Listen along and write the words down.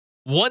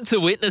Want to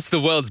witness the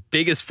world's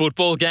biggest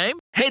football game?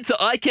 Head to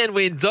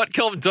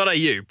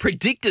iCanWin.com.au,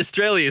 predict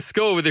Australia's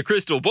score with a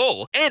crystal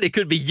ball, and it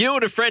could be you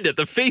and a friend at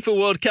the FIFA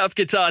World Cup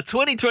Qatar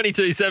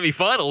 2022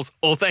 semi-finals,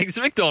 all thanks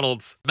to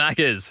McDonald's.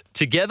 Maccas,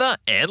 together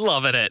and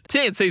loving it.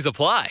 TNCs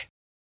apply.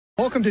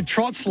 Welcome to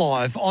Trots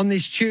Live on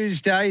this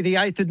Tuesday, the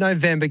 8th of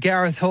November.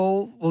 Gareth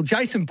Hall, well,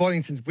 Jason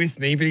Boddington's with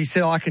me, but he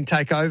said I can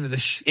take over the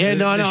show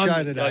today.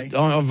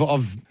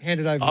 I've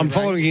handed over. I'm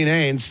following in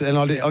ants, and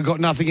I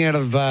got nothing out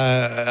of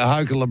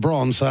Hoka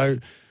LeBron, so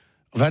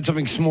I've had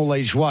something small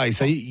each way.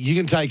 So you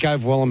can take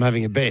over while I'm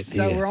having a bet.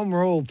 So we're on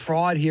Royal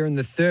Pride here in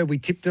the third. We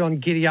tipped it on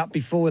Giddy Up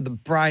before the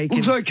break.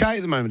 Looks okay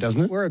at the moment,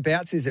 doesn't it?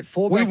 Whereabouts is it?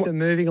 Four back the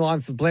moving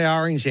line for Blair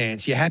Orange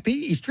Ants. You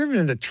happy? He's driven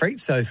it a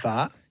treat so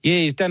far. Yeah,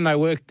 he's done no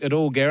work at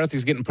all, Gareth.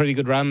 He's getting a pretty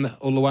good run.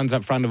 All the ones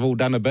up front have all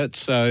done a bit.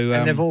 So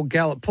and they've all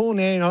galloped. Paul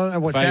Nan, I don't know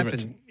what's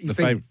happened.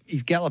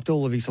 He's galloped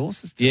all of his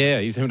horses today. Yeah,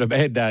 he's having a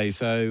bad day.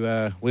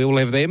 So we all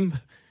have them.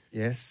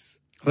 Yes.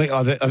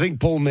 I think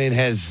Paul Mann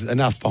has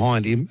enough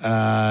behind him.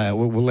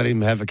 We'll let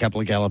him have a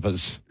couple of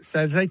gallopers.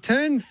 So they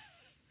turn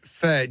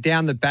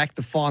down the back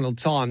the final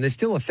time. There's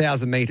still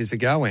 1,000 metres to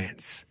go,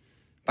 Ants,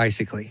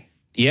 basically.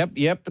 Yep.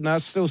 No,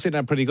 it's still sitting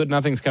up pretty good.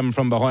 Nothing's coming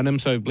from behind him.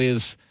 So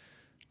Blair's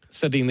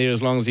sitting there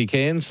as long as he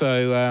can.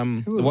 So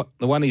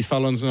the one he's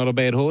following's not a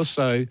bad horse.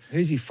 So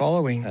who's he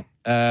following?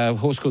 A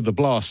horse called the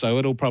Bloss. So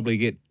it'll probably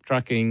get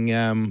trucking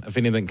if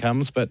anything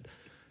comes. But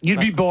you'd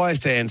be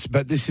biased, Ants,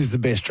 but this is the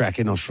best track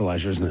in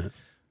Australasia, isn't it?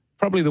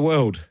 Probably the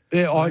world.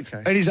 Yeah,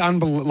 it is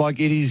unbelievable. Like,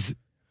 it is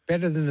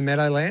better than the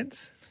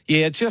Meadowlands.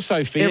 Yeah, it's just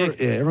so fair.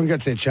 Everyone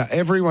gets their chance.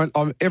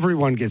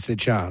 Everyone gets their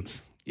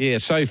chance. Yeah,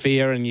 it's so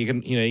fair, and you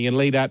can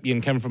lead up, you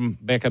can come from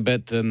back a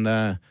bit,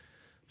 and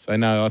so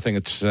no, I think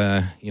it's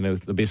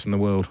the best in the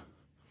world.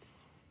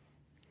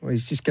 Well,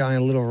 he's just going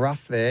a little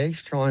rough there.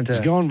 He's trying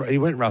to. He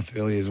went rough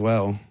early as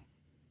well.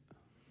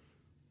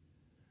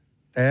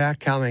 They are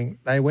coming.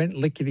 They went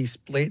lickety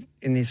split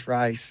in this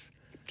race.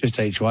 Just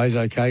each way is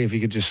okay. If you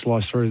could just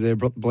slice through there,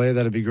 Blair,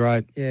 that'd be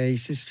great. Yeah,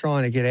 he's just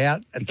trying to get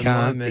out at the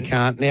moment. He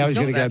can't. Now he's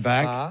going to go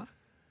back. Far.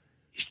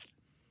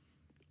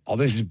 Oh,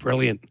 this is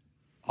brilliant.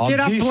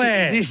 Get up,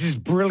 Blair. This is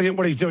brilliant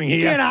what he's doing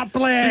here. Get up,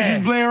 Blair. This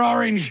is Blair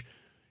Orange.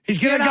 He's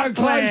going to go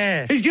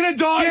close. He's going to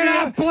dive. Get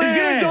up, Blair. He's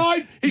going to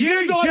dive. He's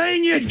going to dive.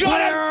 Genius, he's got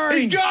Blair him.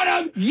 Orange. He's got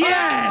him.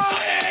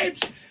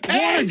 Yes.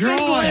 What a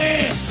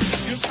drive.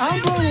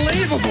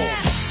 Unbelievable.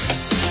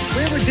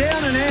 We were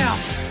down and out.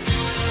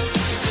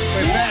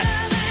 We're back.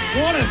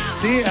 What a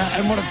steer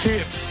and what a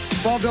tip.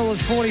 $5,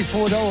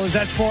 $44.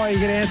 That's why you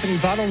get Anthony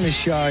Butt on this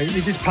show.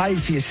 You just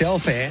paid for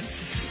yourself,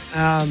 Ants.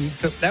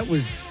 But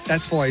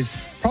that's why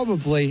he's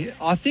probably,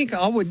 I think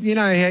I would, you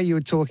know how you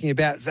were talking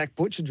about Zach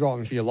Butcher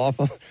driving for your life.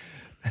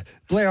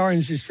 Blair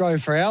Orange just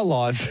drove for our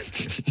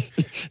lives.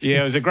 Yeah,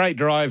 it was a great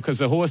drive because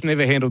the horse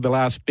never handled the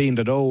last bend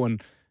at all.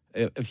 And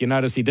if you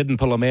notice, he didn't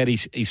pull him out.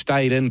 He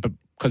stayed in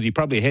because he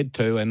probably had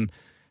to. And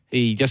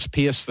he just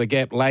pierced the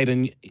gap late,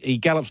 and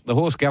the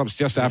horse gallops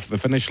just after the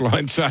finish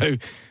line, so it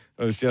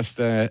was just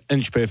an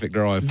inch-perfect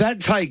drive.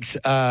 That takes,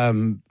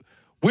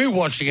 we're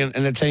watching it,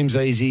 and it seems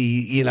easy,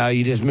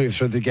 you just move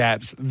through the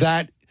gaps.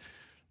 That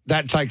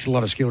takes a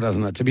lot of skill,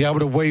 doesn't it? To be able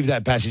to weave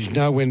that passage,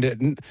 know when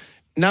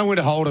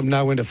to hold them,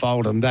 know when to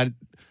fold them. That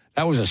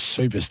was a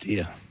super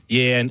steer.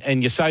 Yeah,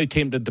 and you're so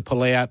tempted to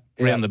pull out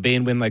around the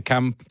bend when they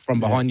come from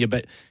behind you,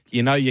 but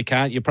you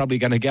can't. You're probably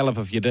going to gallop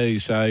if you do,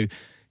 so...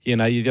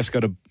 you just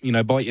got to,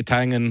 bite your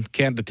tongue and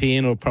count to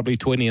 10 or probably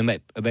 20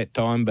 at that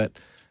time. But,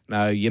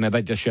 no,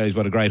 that just shows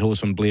what a great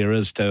horseman Blair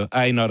is to,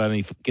 not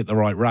only get the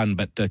right run,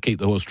 but to keep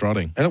the horse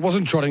trotting. And it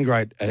wasn't trotting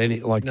great at any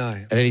point,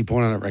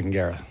 I don't reckon,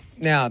 Gareth.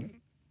 Now,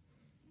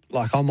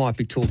 I might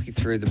be talking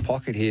through the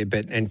pocket here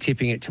and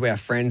tipping it to our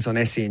friends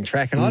on SEN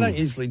Track. And I don't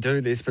usually do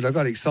this, but I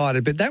got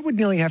excited. But that would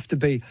nearly have to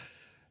be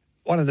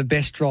one of the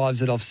best drives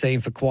that I've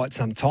seen for quite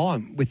some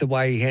time with the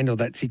way he handled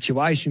that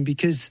situation,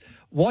 because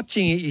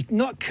watching it, you're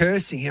not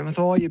cursing him. I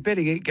thought, you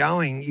better get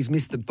going. He's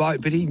missed the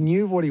boat. But he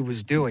knew what he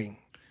was doing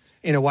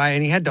in a way,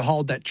 and he had to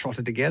hold that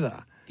trotter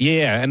together.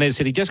 Yeah, and as I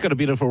said, he just got a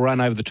beautiful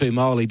run over the 2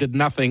 mile. He did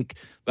nothing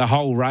the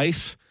whole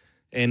race.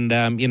 And,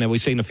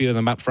 we've seen a few of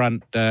them up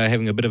front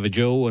having a bit of a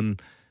duel,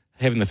 and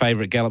having the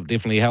favourite gallop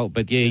definitely helped.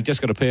 But, yeah, he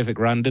just got a perfect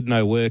run, did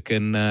no work,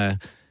 and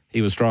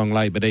he was strong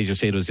late. But as you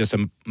said, it was just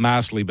a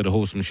masterly bit of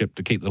horsemanship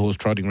to keep the horse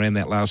trotting around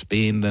that last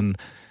bend and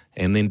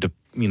then to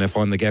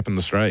find the gap in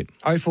the straight.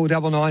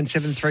 0499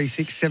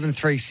 736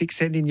 736.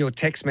 Send in your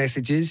text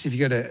messages if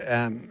you've got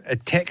a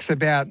text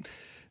about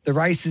the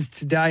races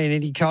today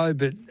in Edico,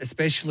 but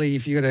especially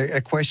if you've got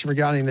a question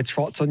regarding the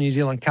trots on New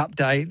Zealand Cup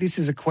Day. This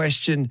is a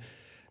question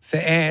for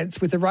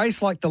Ants. With a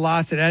race like the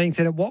last at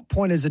Addington, at what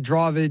point as a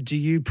driver do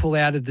you pull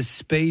out of the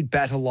speed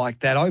battle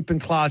like that? Open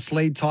class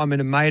lead time in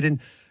a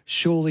maiden,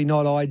 surely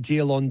not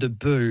ideal on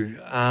debut.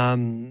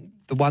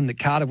 The one that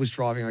Carter was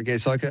driving, I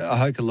guess,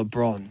 Hoka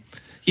LeBron.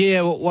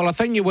 Yeah, well, I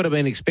think you would have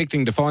been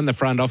expecting to find the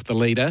front off the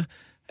leader,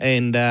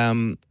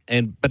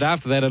 but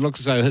after that, it looks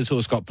as though his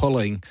horse got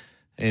pulling,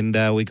 and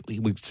we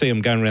see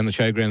him going around the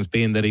showgrounds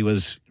bend that he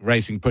was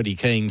racing pretty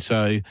keen.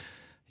 So,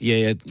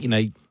 yeah,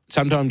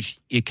 sometimes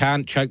you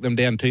can't choke them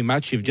down too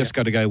much. You've just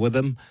got to go with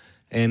them.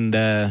 And,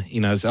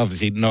 it's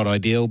obviously not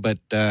ideal, but,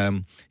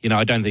 I don't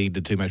think he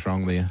did too much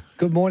wrong there.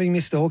 Good morning,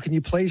 Mr. Hall. Can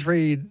you please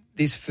read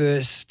this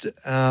first?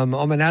 I'm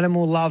an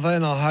animal lover,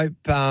 and I hope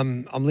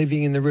I'm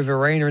living in the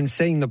Riverina and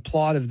seeing the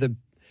plight of the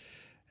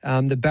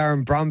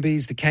Barron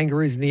Brumbies, the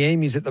kangaroos and the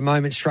emus at the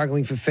moment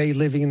struggling for feed,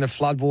 living in the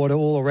floodwater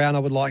all around. I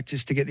would like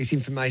just to get this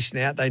information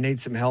out. They need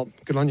some help.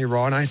 Good on you,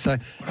 Rhino. So,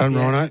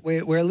 Rhino.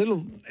 We're a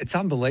little, it's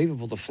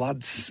unbelievable, the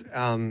floods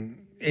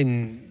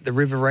in the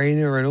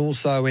Riverina and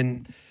also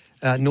in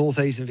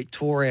northeastern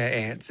Victoria,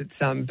 Ants. It's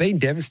been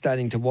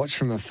devastating to watch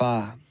from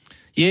afar.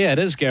 Yeah, it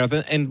is, Gareth.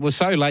 And we're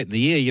so late in the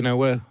year,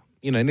 we're,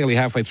 nearly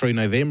halfway through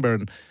November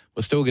and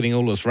we're still getting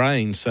all this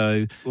rain.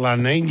 So La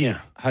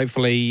Nina.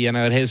 Hopefully, it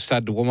has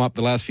started to warm up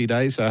the last few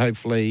days. So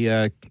hopefully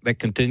that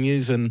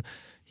continues and,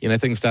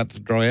 things start to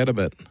dry out a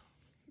bit.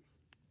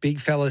 Big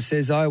fella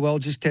says,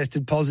 just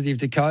tested positive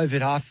to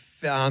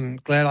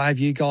COVID. Glad I have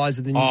you guys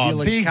in the New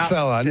Zealand big Cup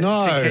fella,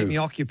 to keep me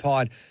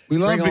occupied. We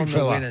love Bring big on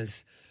fella. the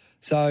winners.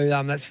 So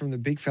that's from the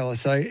big fella.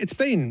 So it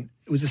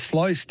was a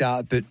slow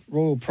start, but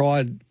Royal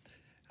Pride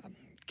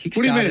kickstarted.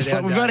 What do you mean? It's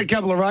we've had a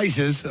couple of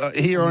races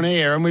here on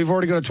air, and we've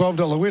already got a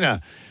 $12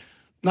 winner.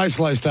 No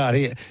slow start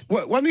here.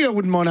 One thing I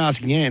wouldn't mind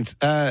asking Ants,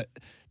 like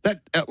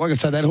I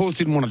said, that horse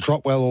didn't want to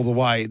trot well all the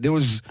way. There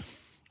was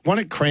one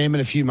at Cranbourne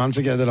a few months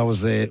ago that I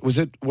was there. Was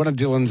it one of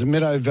Dylan's,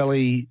 Meadow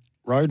Valley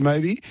Road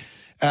maybe?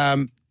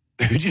 Who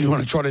didn't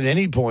want to trot at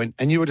any point,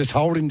 and you were just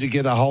holding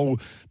together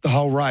the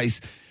whole race.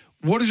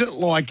 What is it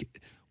like?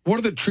 What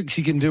are the tricks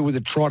you can do with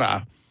a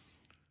trotter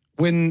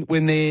when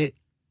they're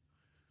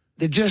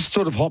just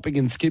sort of hopping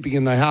and skipping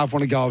and they half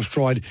want to go off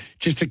stride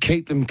just to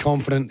keep them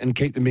confident and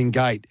keep them in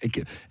gait?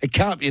 It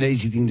can't be an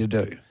easy thing to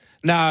do.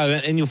 No,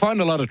 and you'll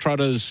find a lot of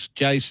trotters,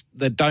 Jace,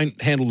 that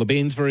don't handle the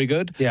bends very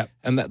good. Yeah.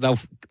 And that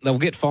they'll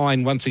get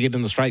fine once they get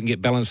in the straight and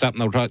get balanced up,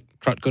 and they'll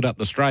trot good up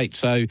the straight.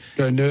 So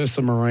Got to nurse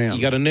them around.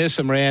 You got to nurse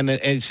them around,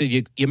 and so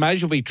you may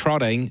as well be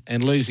trotting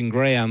and losing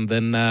ground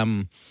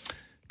than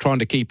trying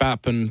to keep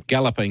up and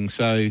galloping.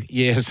 So,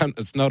 yeah,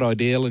 it's not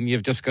ideal, and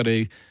you've just got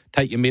to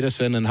take your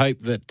medicine and hope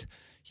that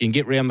you can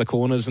get round the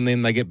corners and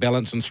then they get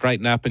balanced and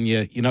straighten up and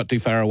you're not too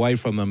far away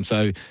from them.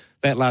 So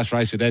that last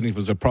race at Addington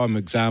was a prime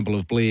example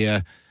of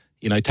Blair,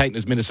 taking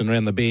his medicine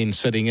around the bend,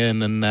 sitting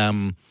in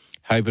and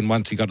hoping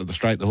once he got to the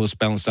straight, the horse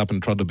balanced up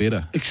and trotted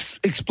better.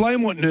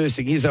 Explain what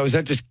nursing is, though. Is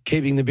that just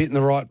keeping the bit in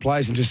the right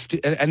place and just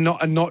and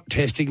not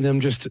testing them,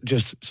 just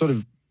sort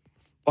of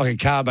like a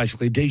car,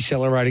 basically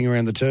decelerating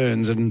around the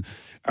turns and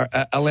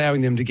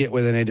allowing them to get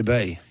where they need to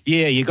be?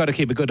 Yeah, you've got to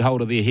keep a good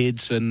hold of their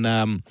heads and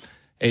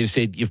as you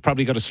said, you've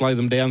probably got to slow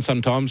them down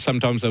sometimes.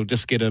 Sometimes they'll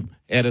just get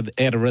out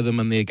of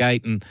rhythm in their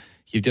gait and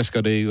you've just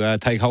got to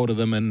take hold of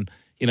them and,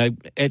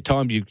 at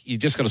times you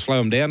just got to slow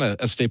them down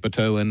a step or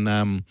two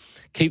and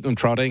keep them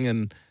trotting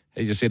and,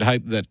 as you said,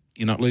 hope that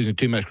you're not losing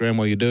too much ground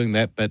while you're doing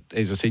that. But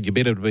as I said, you're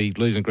better to be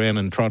losing ground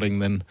and trotting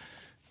than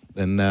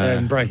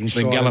breaking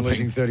stride and galloping.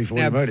 losing 30,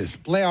 40 metres.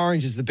 Blair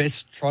Orange is the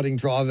best trotting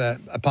driver,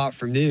 apart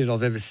from Newt,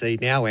 I've ever seen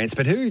now, Ants.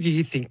 But who do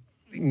you think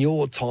in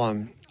your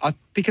time?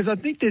 Because I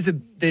think there's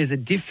a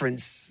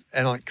difference,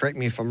 and correct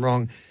me if I'm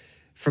wrong,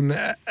 from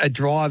a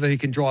driver who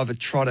can drive a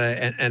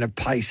trotter and a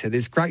pacer.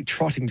 There's great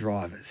trotting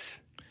drivers.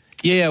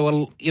 Yeah,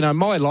 well,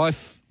 my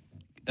life,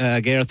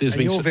 Gareth, there's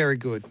been... You're very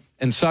good.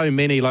 And so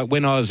many, like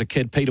when I was a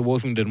kid, Peter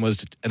Wolfington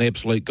was an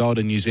absolute god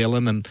in New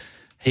Zealand, and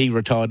he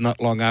retired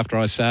not long after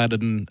I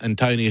started, and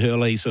Tony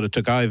Hurley sort of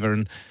took over,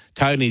 and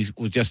Tony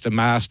was just a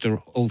master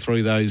all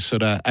through those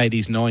sort of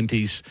 80s,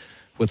 90s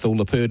with all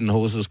the Purdon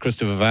horses,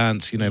 Christopher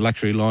Vance,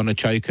 Luxury Liner,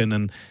 Chokin,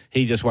 and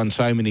he just won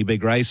so many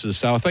big races.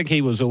 So I think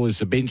he was always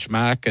the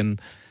benchmark, and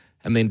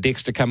then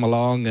Dexter come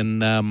along,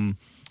 and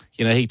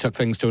he took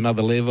things to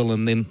another level,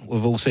 and then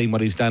we've all seen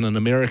what he's done in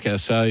America.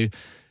 So,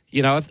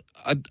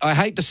 I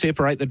hate to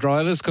separate the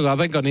drivers because I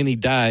think on any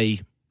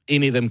day,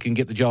 any of them can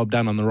get the job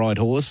done on the right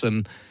horse,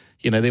 and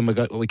then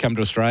we come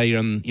to Australia,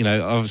 and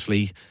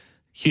obviously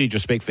huge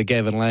respect for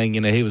Gavin Lang.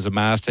 He was a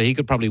master. He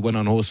could probably win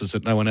on horses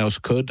that no one else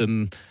could,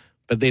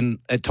 but then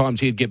at times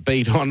he'd get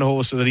beat on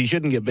horses that he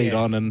shouldn't get beat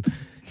on.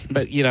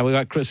 But we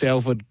got Chris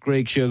Alford,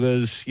 Greg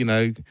Sugars,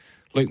 Luke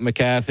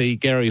McCarthy,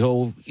 Gary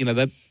Hall.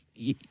 That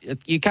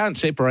you can't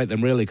separate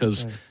them really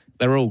because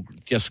they're all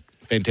just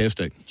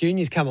fantastic.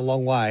 Junior's come a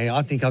long way.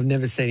 I think I've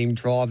never seen him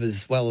drive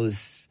as well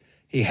as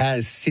he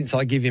has since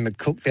I give him a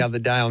cook the other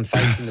day on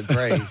Facing the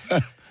Breeze.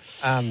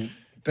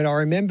 But I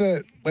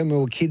remember when we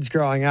were kids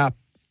growing up,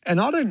 and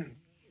I didn't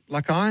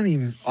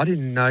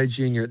know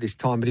Junior at this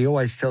time, but he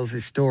always tells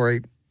this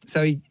story.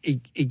 So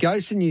he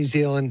goes to New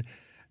Zealand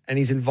and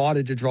he's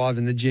invited to drive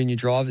in the Junior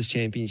Drivers'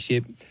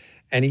 Championship,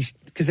 and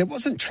because there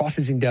wasn't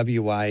trotters in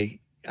WA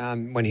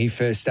when he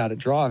first started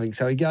driving.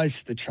 So he goes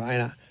to the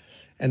trainer,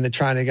 and the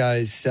trainer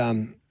goes, all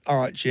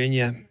right,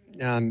 Junior,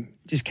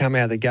 just come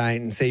out of the gate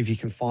and see if you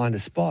can find a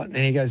spot. And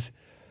he goes,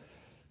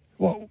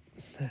 where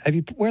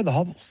are the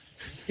hobbles?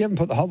 You haven't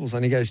put the hobbles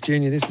on. He goes,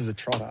 Junior, this is a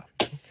trotter.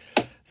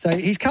 So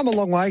he's come a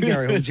long way,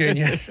 Gary Hall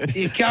Jr.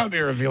 You can't be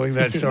revealing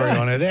that story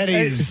on it. That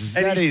is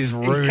rude. He's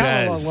come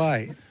a long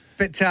way.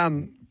 But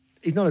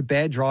he's not a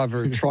bad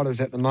driver of trotters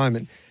at the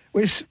moment.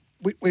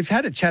 We've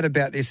had a chat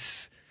about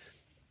this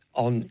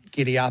on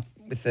Giddy Up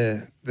with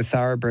the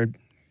thoroughbred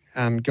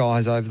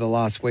guys over the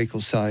last week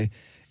or so.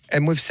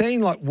 And we've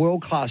seen like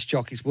world-class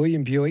jockeys,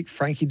 William Buick,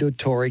 Frankie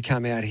Dettori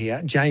come out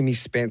here, Jamie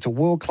Spencer,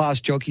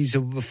 world-class jockeys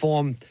who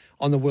perform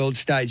on the world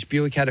stage.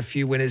 Buick had a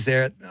few winners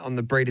there on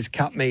the Breeders'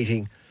 Cup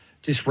meeting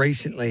just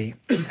recently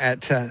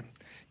at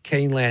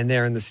Keeneland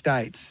there in the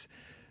States.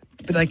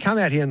 But they come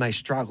out here and they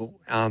struggle.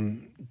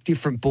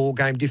 Different ball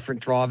game,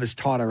 different drivers,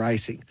 tighter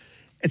racing.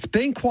 It's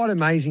been quite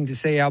amazing to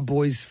see our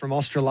boys from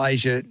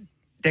Australasia,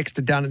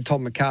 Dexter Dunn and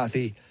Tom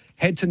McCarthy,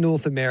 head to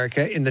North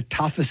America in the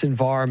toughest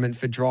environment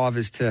for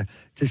drivers to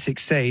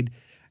succeed.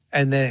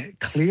 And they're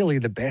clearly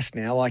the best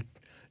now. Like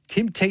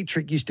Tim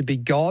Tetrick used to be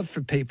God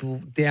for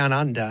people down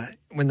under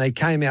when they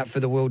came out for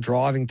the world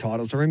driving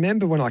titles. I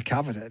remember when I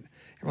covered it,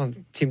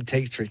 everyone, Tim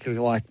Tetrick was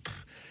like,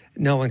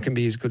 no one can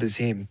be as good as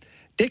him.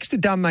 Dexter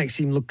Dunn makes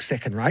him look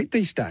second rate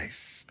these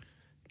days.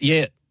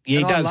 Yeah,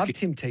 he does. I love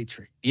Tim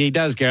Tetrick. Yeah, he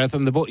does, Gareth.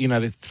 And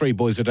the three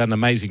boys have done an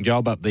amazing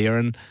job up there.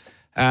 And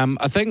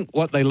I think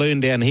what they learn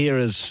down here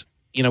is,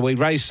 we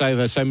race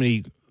over so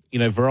many,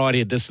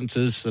 variety of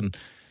distances, and,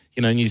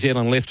 New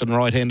Zealand left and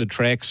right-handed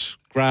tracks,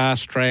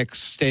 grass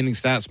tracks, standing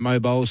starts,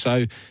 mobile.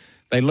 So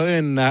they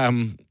learn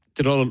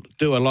to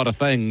do a lot of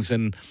things.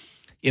 And,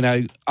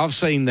 I've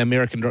seen the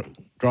American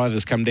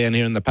drivers come down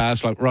here in the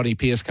past, like Rodney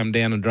Pierce come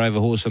down and drove a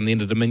horse in the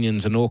Inter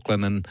Dominions in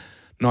Auckland in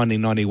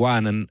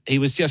 1991, and he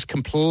was just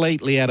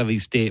completely out of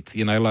his depth,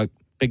 like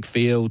big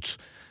fields,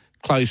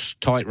 close,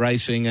 tight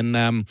racing.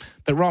 And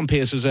but Ron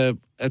Pierce is a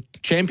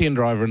champion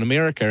driver in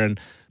America.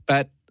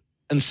 But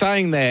in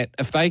saying that,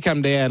 if they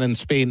come down and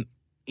spent,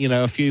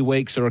 a few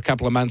weeks or a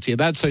couple of months here,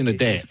 they'd soon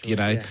adapt,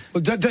 Yeah.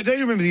 Well, don't you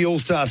remember the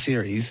All-Star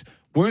Series?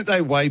 Weren't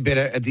they way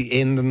better at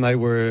the end than they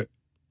were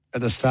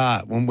at the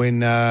start when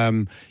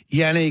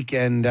Yannick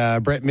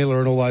and Brett Miller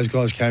and all those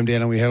guys came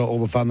down and we had all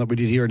the fun that we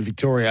did here in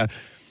Victoria?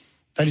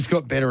 They just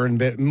got better and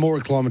better, more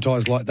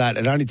acclimatised like that.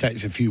 It only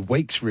takes a few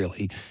weeks,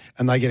 really,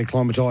 and they get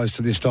acclimatised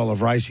to this style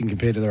of racing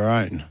compared to their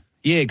own.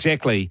 Yeah,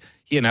 exactly.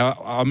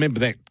 I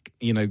remember that,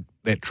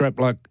 that trip.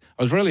 Like,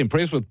 I was really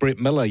impressed with Brett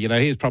Miller.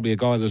 He's probably a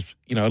guy that's,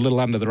 a little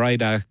under the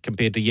radar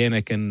compared to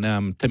Yannick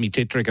and Timmy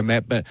Tetrick and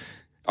that. But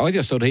I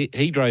just thought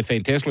he drove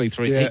fantastically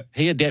through. Yeah.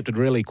 He adapted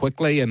really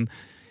quickly. And,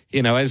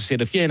 as I said,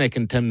 if Yannick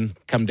and Tim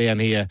come down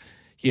here,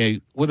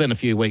 within a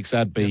few weeks,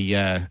 they'd be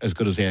as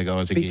good as our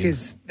guys again.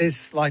 Because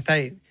there's like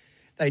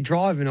they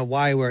drive in a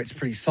way where it's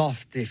pretty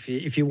soft.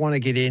 If you want to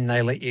get in,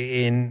 they let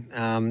you in.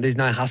 There's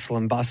no hustle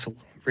and bustle,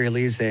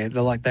 really, is there?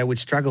 They would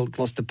struggle at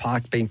Gloucester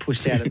Park being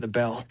pushed out at the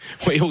bell.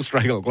 We all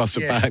struggle at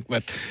Gloucester Park,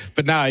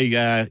 but no,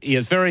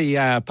 it's very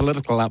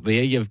political up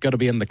there. You've got to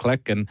be in the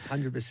click, and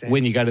 100%.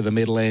 When you go to the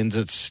Meadowlands,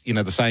 it's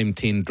the same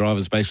 10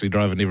 drivers basically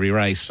driving every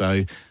race,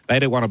 so they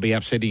don't want to be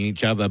upsetting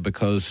each other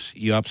because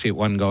you upset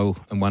one guy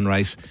in one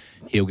race,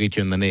 he'll get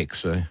you in the next.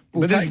 So,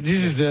 but this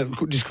is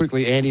just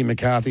quickly. Andy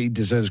McCarthy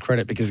deserves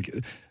credit because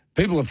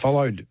people have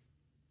followed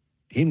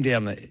him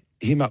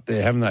him up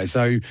there, haven't they?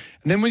 So, and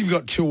then we've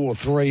got 2 or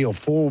 3 or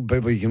 4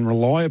 people you can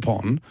rely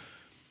upon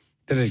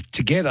that are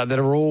together that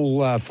are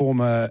all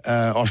former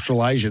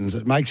Australasians.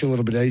 It makes it a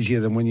little bit easier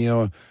than when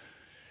you're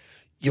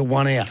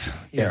one out,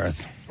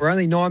 Gareth. We're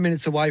only 9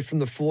 minutes away from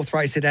the 4th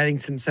race at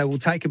Addington, so we'll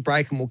take a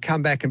break and we'll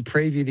come back and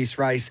preview this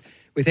race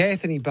with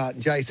Anthony Butt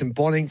and Jason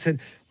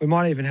Bonington. We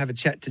might even have a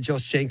chat to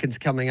Josh Jenkins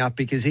coming up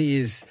because he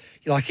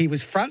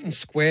was front and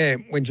square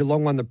when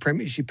Geelong won the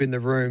premiership in the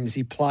rooms.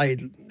 He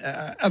played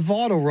a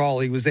vital role.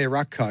 He was their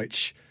ruck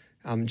coach,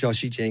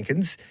 Joshy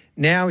Jenkins.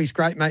 Now his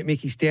great mate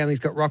Mickey Stanley's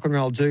got Rock and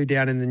Roll Do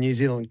down in the New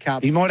Zealand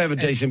Cup. He might have a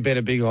decent bet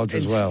of big odds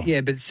as well.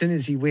 Yeah, but as soon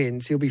as he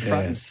wins, he'll be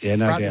front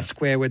and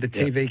square where the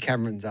TV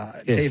cameras are.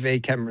 Yes.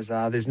 TV cameras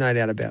are. There's no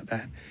doubt about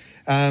that.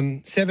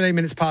 17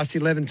 minutes past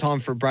 11,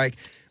 time for a break.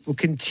 We'll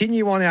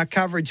continue on our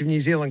coverage of New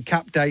Zealand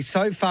Cup Day.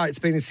 So far, it's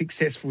been a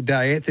successful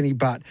day. Anthony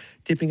Butt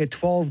tipping a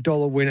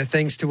 $12 winner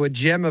thanks to a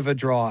gem of a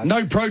drive.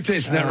 No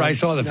protest in that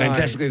race either,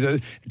 fantastically.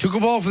 It took a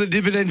while for the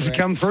dividends to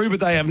come through, but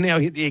they have now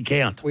hit the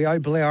account. We owe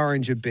Blair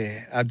Orange a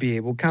beer.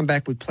 We'll come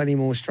back with plenty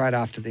more straight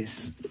after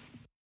this.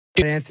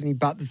 Anthony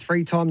Butt, the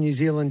 3-time New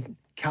Zealand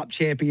Cup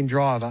champion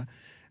driver,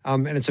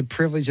 and it's a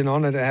privilege and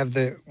honour to have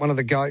one of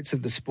the GOATs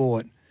of the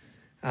sport.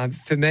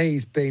 For me,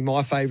 he's been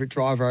my favourite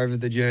driver over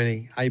the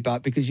journey,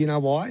 Butt, because you know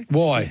why?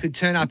 Why? He could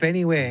turn up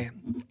anywhere.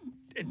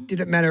 It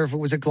didn't matter if it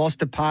was at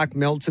Gloucester Park,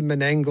 Melton,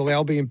 Menangle,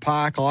 Albion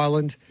Park,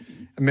 Ireland,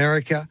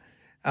 America,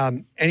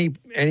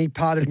 any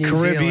part of New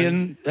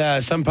Caribbean,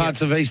 Zealand. some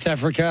parts of East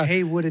Africa.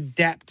 He would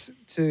adapt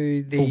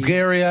to the...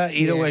 Bulgaria,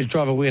 he'd always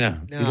drive a winner.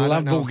 No, He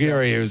loved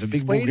Bulgaria. He was a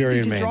big Sweden,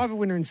 Bulgarian did you man. drive a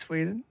winner in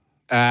Sweden?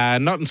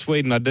 not in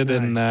Sweden. I did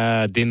in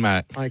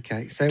Denmark.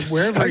 Okay, so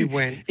wherever he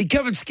went... He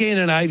covered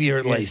Scandinavia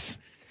at least.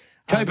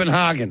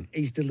 Copenhagen.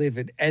 He's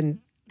delivered. And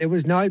there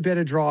was no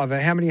better driver.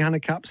 How many Hunter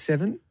Cups?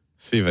 7?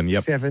 7,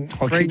 yep. 7. I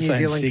 3 keep New saying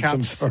Zealand 6, I'm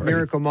Cups, sorry.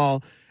 Miracle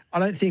Mile. I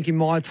don't think in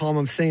my time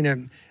I've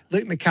seen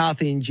Luke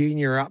McCarthy and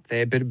Junior up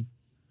there, but a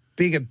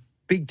bigger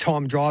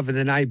big-time driver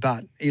than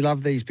A-Butt. He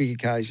loved these big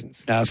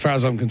occasions. Now, as far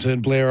as I'm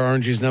concerned, Blair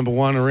Orange is number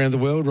one around the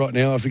world right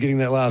now after getting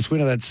that last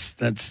winner.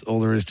 That's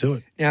all there is to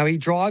it. Now, he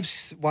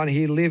drives one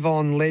here, Live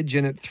On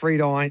Legend at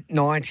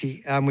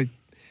 $3.90 with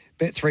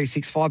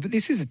Bet365. But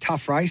this is a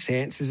tough race,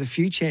 Ants. There's a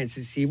few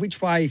chances here.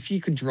 Which way, if you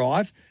could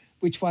drive,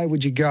 which way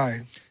would you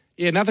go?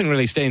 Yeah, nothing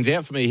really stands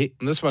out for me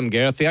in this one,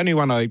 Gareth. The only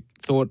one I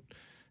thought,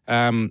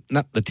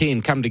 the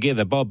 10 come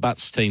together. Bob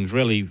Butt's team's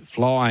really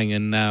flying,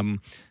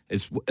 and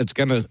it's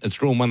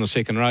drawn one the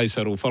second race,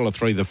 so it'll follow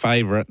through the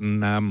favourite,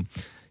 and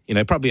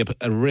probably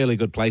a really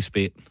good place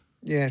bet.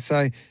 Yeah,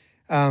 so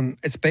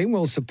it's been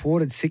well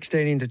supported,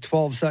 16 into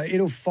 12, so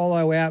it'll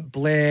follow out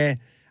Blair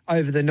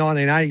over the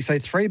 1980. So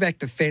 3-back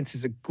defence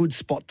is a good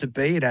spot to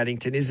be at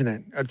Addington, isn't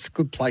it? It's a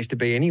good place to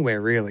be anywhere,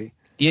 really.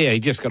 Yeah,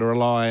 you just got to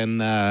rely on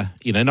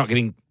not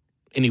getting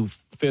any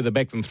further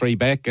back than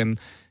 3-back, and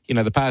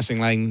the passing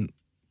lane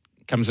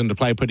comes into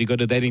play pretty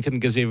good at Addington,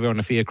 gives everyone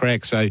a fair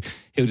crack, so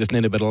he'll just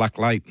need a bit of luck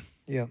late.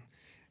 Yeah.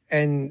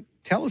 And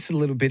tell us a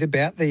little bit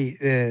about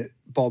the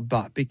Bob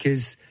Butt,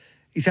 because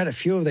he's had a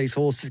few of these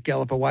horses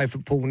gallop away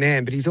from Paul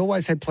Nam, but he's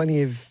always had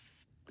plenty of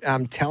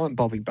talent,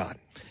 Bobby Butt.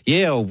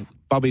 Yeah, well,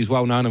 Bobby's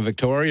well known in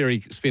Victoria.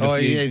 He spent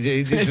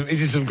he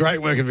did some great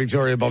work in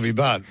Victoria, Bobby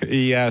Butt.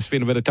 He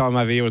spent a bit of time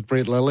over here with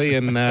Brett Lilly,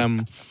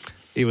 and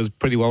he was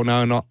pretty well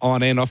known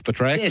on and off the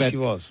track. Yes, but, he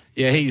was.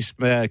 Yeah, he's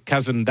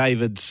cousin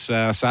David's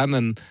son,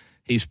 and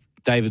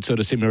David's sort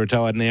of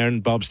semi-retired now,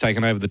 and Bob's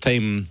taken over the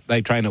team.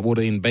 They train at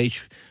Woodend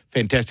Beach,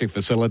 fantastic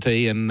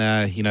facility, and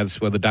this is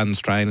where the Duns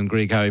train, and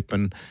Greg Hope,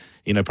 and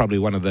probably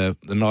one of the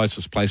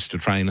nicest places to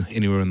train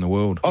anywhere in the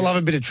world. I love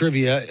a bit of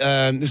trivia.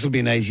 This will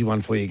be an easy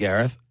one for you,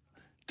 Gareth.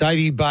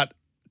 Davey Butt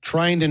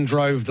trained and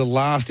drove the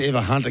last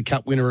ever Hunter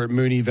Cup winner at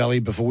Moonee Valley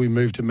before we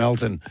moved to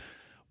Melton.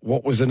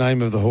 What was the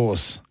name of the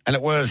horse? And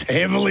it was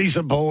heavily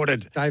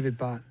supported. David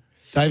Butt.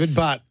 David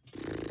Butt.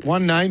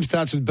 One name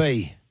starts with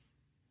B.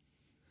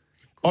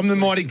 I'm the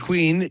Mighty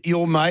Quinn,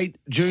 your mate,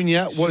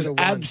 Junior, was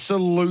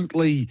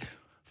absolutely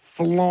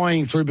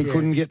flying through but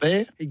couldn't get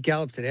there. He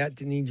galloped it out,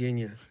 didn't he,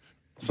 Junior?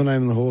 What's the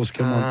name of the horse?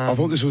 Come on. I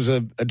thought this was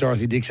a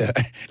Dorothy Dixon.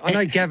 I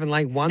know Gavin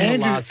Lake won the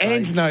last race.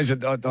 Ange knows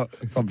it on top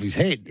of his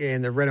head. Yeah,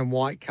 in the red and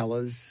white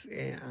colours.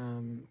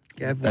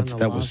 Gav won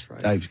the last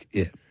race. Dave,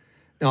 yeah.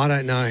 No, I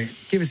don't know.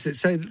 Give us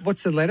so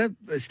what's the letter?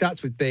 It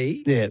starts with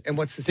B. Yeah. And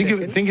what's the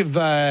second? Think of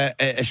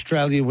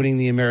Australia winning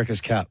the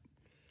America's Cup.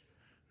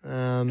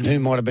 And who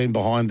might have been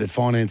behind the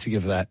financing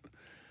of that?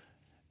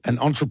 An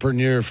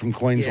entrepreneur from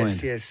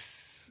Queensland.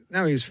 Yes.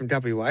 No, he was from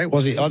WA.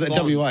 Was he? Oh,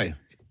 WA.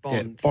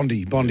 Bond.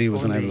 Yeah, Bondi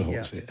was the name of the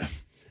horse. Yeah.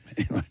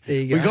 Anyway,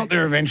 there you go. We got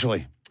there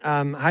eventually.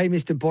 Hey,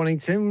 Mr.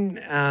 Bonington,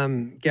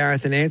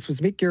 Gareth and Ants, was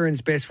Mick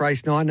Guerin's best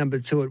race 9, number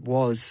 2 it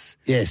was.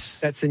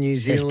 Yes. That's a New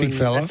Zealand. Big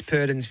fella. That's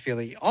Purden's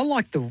filly. I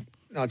like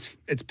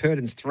it's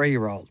Purden's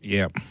 3-year-old.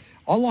 Yeah.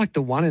 I like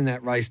the one in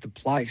that race to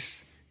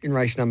place in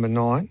race number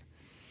 9.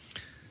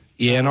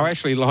 Yeah, and I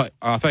actually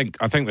I think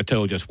the two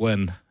will just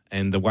win,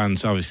 and the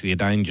one's obviously a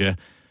danger,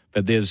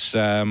 but there's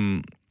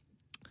I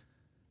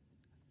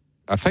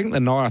think they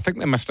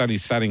must only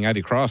starting 80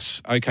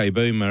 across. OK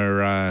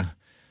Boomer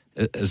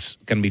is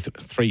going to be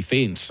 3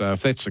 fence. So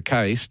if that's the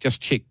case,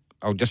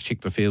 I'll just check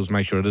the fields,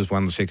 make sure it is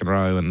one the second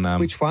row. And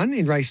which one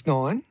in race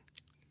 9?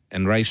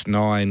 In race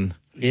 9.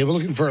 Yeah, we're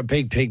looking for a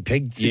peg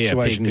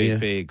situation here.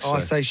 Peg.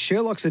 So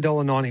Sherlock's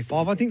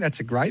 $1.95. I think that's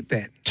a great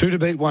bet. 2 to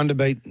beat, 1 to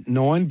beat,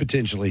 9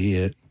 potentially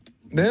here.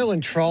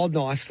 Merlin trialled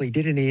nicely,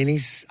 didn't he? And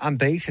he's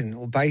unbeaten,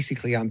 or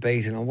basically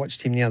unbeaten. I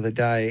watched him the other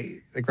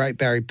day. The great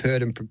Barry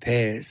Purdon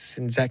prepares,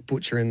 and Zach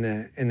Butcher in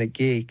the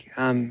gig.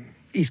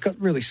 He's got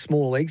really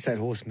small legs, that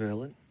horse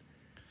Merlin,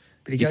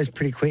 but he goes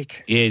pretty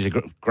quick. Yeah, he's a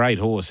great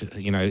horse. He's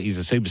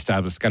a superstar,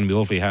 but it's going to be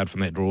awfully hard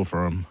from that draw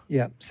for him.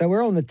 Yeah. So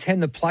we're on the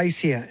 10th place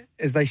here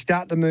as they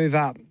start to move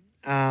up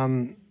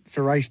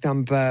for race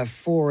number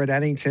 4 at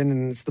Addington,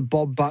 and it's the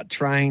Bob Butt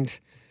trained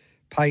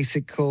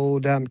pacer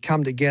called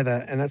Come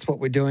Together, and that's what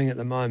we're doing at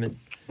the moment.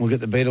 We'll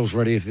get the Beatles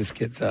ready if this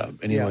gets up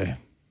anyway. Yeah.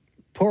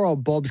 Poor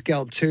old Bob's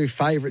galloped 2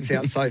 favourites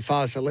out so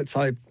far, so let's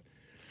hope.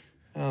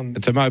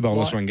 It's a mobile,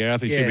 this one,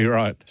 Gareth. He should be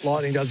right.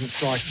 Lightning doesn't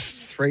strike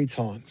 3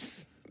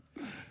 times.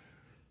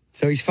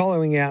 So he's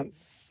following out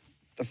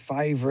the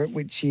favourite,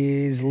 which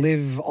is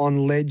Live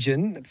On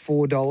Legend at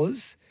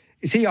 $4.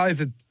 Is he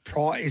over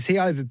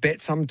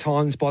bet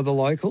sometimes by the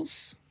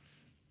locals?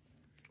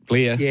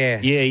 Blair?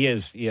 Yeah. Yeah, he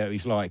is. Yeah,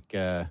 he's like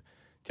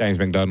James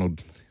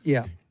McDonald.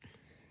 Yeah.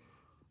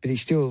 But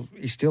he's still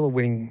a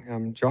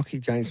winning jockey,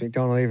 James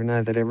McDonald, even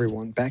though that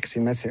everyone backs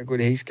him. That's how good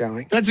he's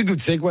going. That's a good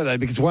segue, though,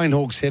 because Wayne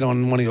Hawke said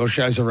on one of your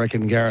shows, I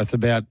reckon, Gareth,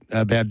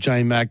 about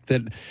J Mac,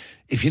 that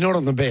if you're not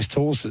on the best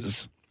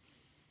horses,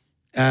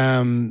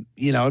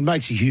 it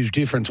makes a huge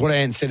difference. What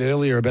Anne said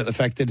earlier about the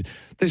fact that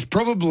there's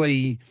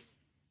probably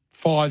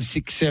 5,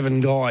 6,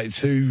 7 guys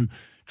who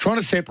trying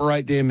to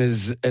separate them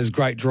as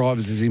great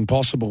drivers is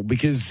impossible,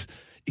 because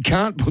you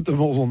can't put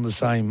them all on the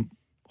same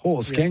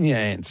horse, can you,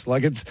 Ants?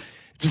 Like it's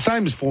the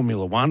same as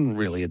Formula One,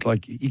 really. It's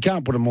like you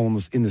can't put them all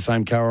in the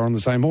same car or on the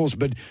same horse,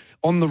 but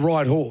on the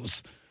right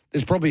horse,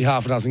 there's probably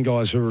half a dozen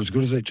guys who are as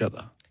good as each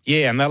other.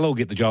 Yeah, and they'll all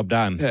get the job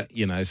done. Yeah.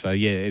 You know, so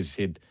yeah, as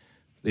I said,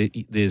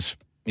 there's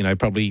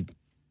probably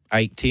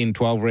 8, 10,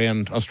 12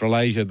 round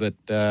Australasia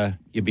that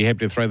you'd be happy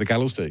to throw the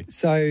colours to.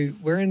 So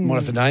we're in. Might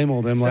have to name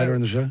all them later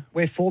in the show.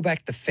 We're 4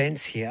 back the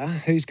fence here.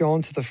 Who's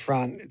gone to the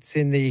front? It's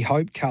in the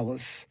Hope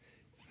colours.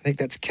 I think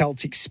that's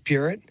Celtic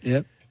Spirit.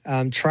 Yep.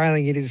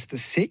 Trailing it is the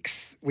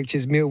 6, which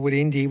is Millwood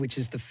Indy, which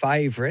is the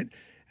favourite.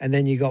 And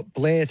then you got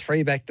Blair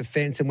 3 back the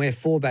fence, and we're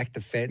 4 back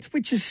the fence,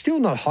 which is still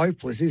not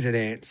hopeless, is it,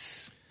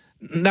 Ants?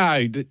 No,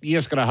 you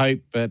just got to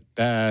hope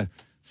that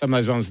some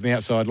of those ones on the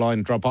outside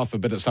line drop off a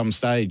bit at some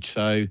stage.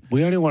 So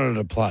We only wanted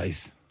a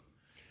place.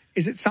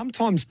 Is it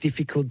sometimes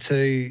difficult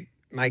to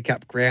make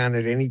up ground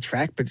at any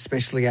track, but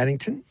especially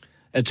Addington?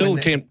 it's all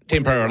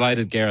tempo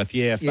related, Gareth.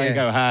 Yeah, if Yeah. they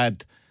go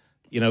hard,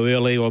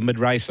 early or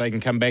mid-race, they can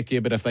come back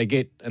here. But if they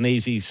get an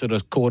easy sort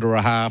of quarter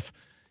or half,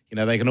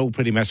 they can all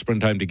pretty much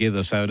sprint home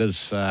together. So it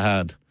is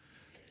hard.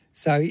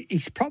 So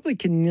he's probably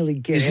can nearly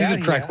get This out is a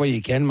track here. where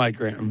you can make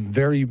ground,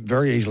 very,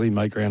 very easily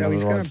make ground So on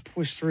he's the going rise. to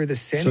push through the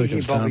centre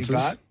here, Bobby Circumstances.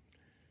 Butt.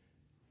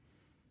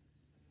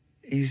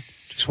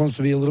 He's Just wants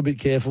to be a little bit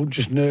careful.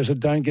 Just nurse it.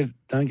 Don't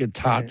get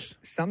touched.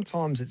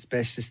 sometimes it's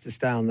best just to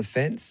stay on the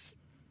fence.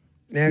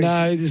 Now,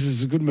 No, this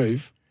is a good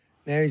move.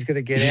 now he's got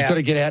to get He's out. got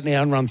to get out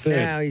now and run third.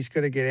 Now he's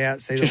got to get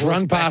out. See, the Just horse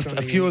run back past on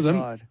a the few of them.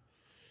 inside.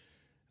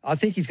 I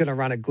think he's going to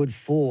run a good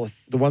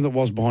 4th. The one that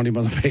was behind him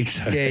on the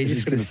peaks. So Yeah, he's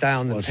just going to stay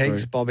on the slice through.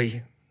 peaks,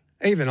 Bobby.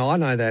 Even I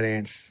know that,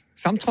 Ants.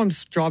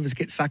 Sometimes drivers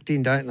get sucked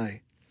in, don't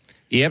they?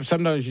 Yeah,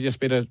 sometimes you just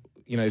better,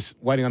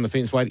 waiting on the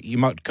fence. You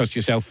might cost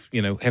yourself,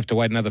 have to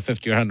wait another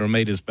 50 or 100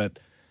 metres. But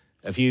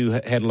if you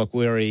had a look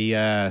where he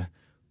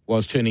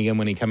was turning in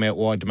when he came out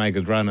wide to make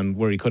his run and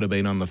where he could have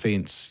been on the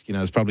fence,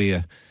 it's probably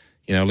a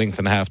length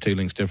and a half, 2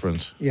 lengths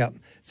difference. Yep.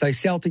 So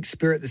Celtic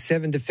Spirit, the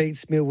 7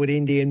 defeats Millwood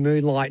Indian,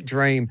 Moonlight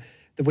Dream.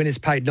 The winners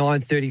paid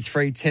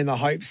 $9.33.10. The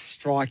Hopes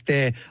strike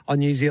there on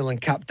New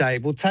Zealand Cup Day.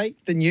 We'll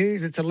take the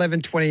news. It's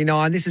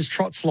 11:29. This is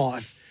Trots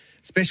Life.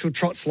 Special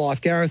Trots Life.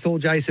 Gareth Hall,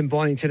 Jason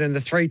Bonington, and the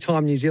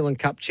 3-time New Zealand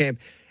Cup champ,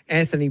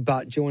 Anthony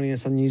Butt, joining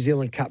us on New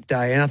Zealand Cup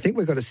Day. And I think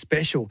we've got a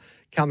special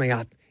coming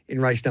up in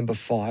race number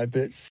 5,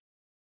 but it's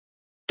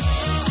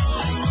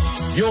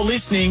You're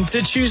listening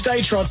to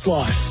Tuesday Trots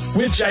Life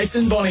with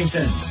Jason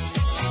Bonington.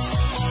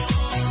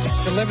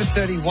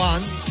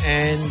 11:31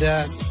 and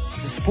the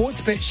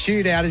Sportsbet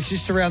Shootout is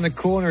just around the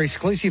corner.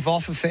 Exclusive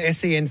offer for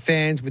SEN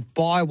fans with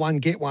buy one,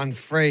 get one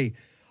free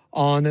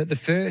on the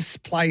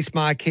first place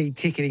marquee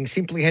ticketing.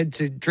 Simply head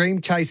to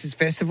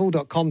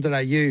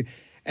dreamchasersfestival.com.au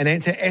and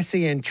enter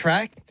SEN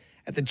track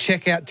at the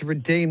checkout to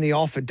redeem the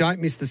offer. Don't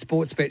miss the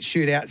Sportsbet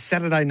Shootout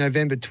Saturday,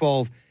 November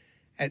 12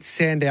 at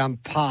Sandown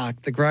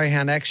Park. The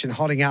Greyhound action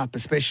hotting up,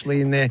 especially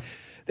in their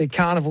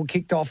carnival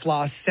kicked off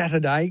last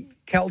Saturday.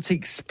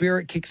 Celtic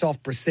Spirit kicks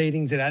off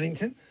proceedings at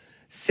Addington.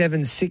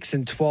 7, 6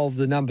 and 12,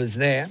 the numbers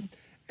there.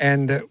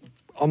 And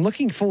I'm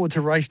looking forward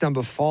to race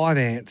number 5,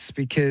 Ants,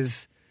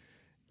 because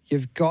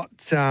you've got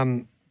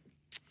some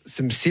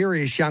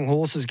serious young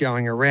horses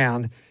going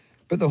around.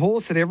 But the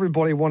horse that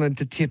everybody wanted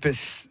to tip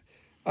us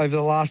over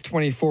the last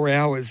 24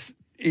 hours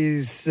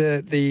is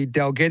the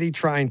Dalgety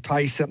trained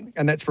pacer,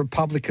 and that's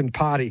Republican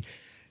Party.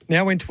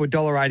 Now went to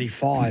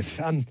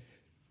 $1.85.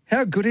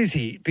 How good is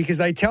he? Because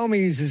they tell me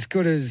he's as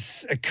good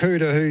as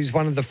Akuta, who's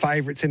one of the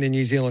favourites in the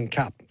New Zealand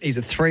Cup. He's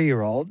a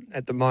 3-year-old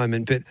at the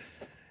moment, but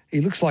he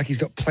looks like he's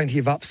got plenty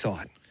of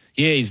upside.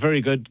 Yeah, he's very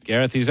good,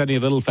 Gareth. He's only a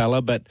little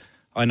fella, but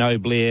I know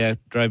Blair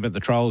drove him at the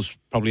Trolls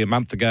probably a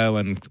month ago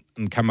and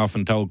come off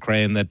and told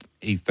Cran that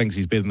he thinks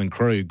he's better than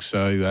Krug.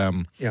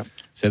 So,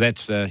 so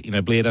that's,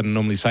 Blair doesn't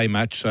normally say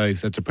much, so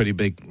that's a pretty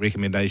big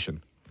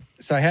recommendation.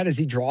 So how does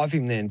he drive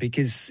him then?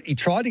 Because he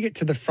tried to get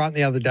to the front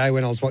the other day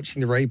when I was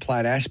watching the replay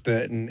at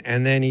Ashburton,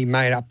 and then he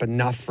made up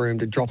enough for him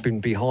to drop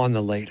him behind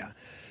the leader.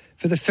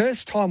 For the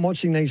first time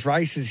watching these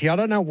races here, I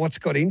don't know what's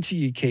got into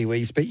you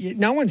Kiwis, but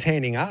no one's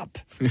handing up.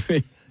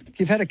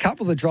 You've had a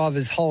couple of the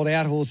drivers hold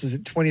out horses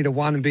at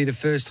 20-1 and be the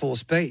first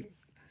horse beat.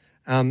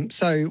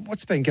 So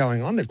what's been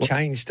going on? They've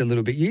changed a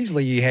little bit.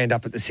 Usually you hand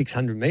up at the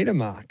 600-metre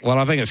mark. Well,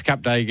 I think it's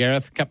Cup Day,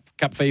 Gareth.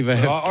 Cup fever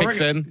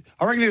kicks in.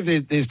 I reckon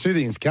if there's 2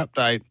 things, Cup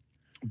Day,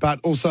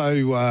 but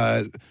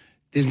also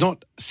there's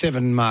not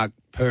 7 Mark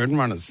Purdon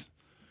runners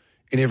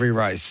in every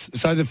race.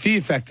 So the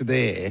fear factor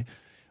there,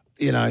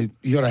 you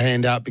got to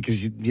hand up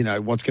because you know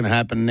what's going to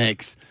happen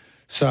next.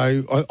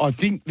 So I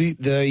think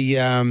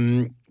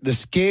the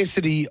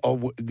scarcity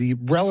of the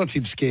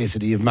relative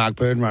scarcity of Mark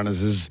Purdon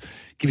runners is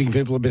giving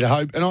people a bit of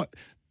hope, and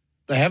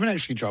they haven't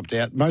actually dropped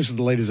out. Most of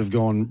the leaders have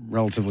gone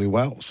relatively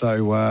well.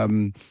 So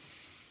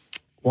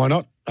why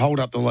not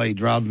hold up the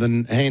lead rather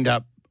than hand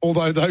up?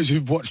 Although those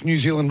who've watched New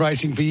Zealand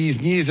racing for years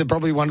and years are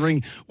probably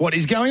wondering what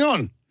is going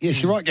on.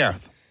 Yes, you're right,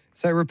 Gareth.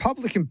 So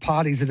Republican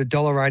Party's at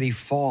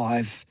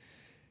 $1.85.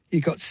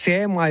 You've got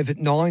Samwave at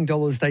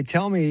 $9. They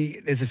tell me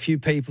there's a few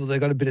people that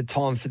got a bit of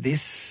time for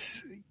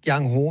this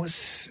young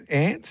horse,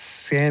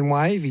 Ants,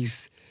 Samwave.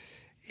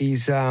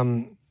 He's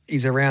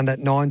around that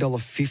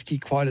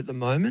 $9.50 quote at the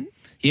moment.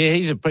 Yeah,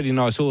 he's a pretty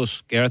nice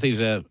horse, Gareth. He's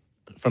a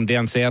from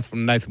down south,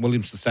 from Nathan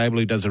Williamson stable,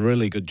 who does a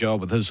really good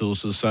job with his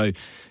horses. So,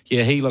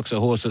 yeah, he looks a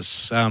horse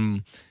that's,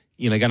 going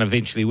to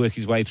eventually work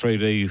his way through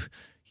to,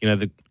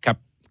 the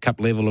cup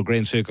level or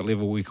Grand Circuit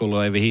level, we call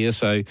it over here.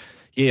 So,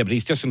 yeah, but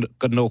he's just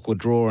got an awkward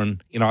draw.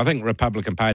 And, I think Republican Party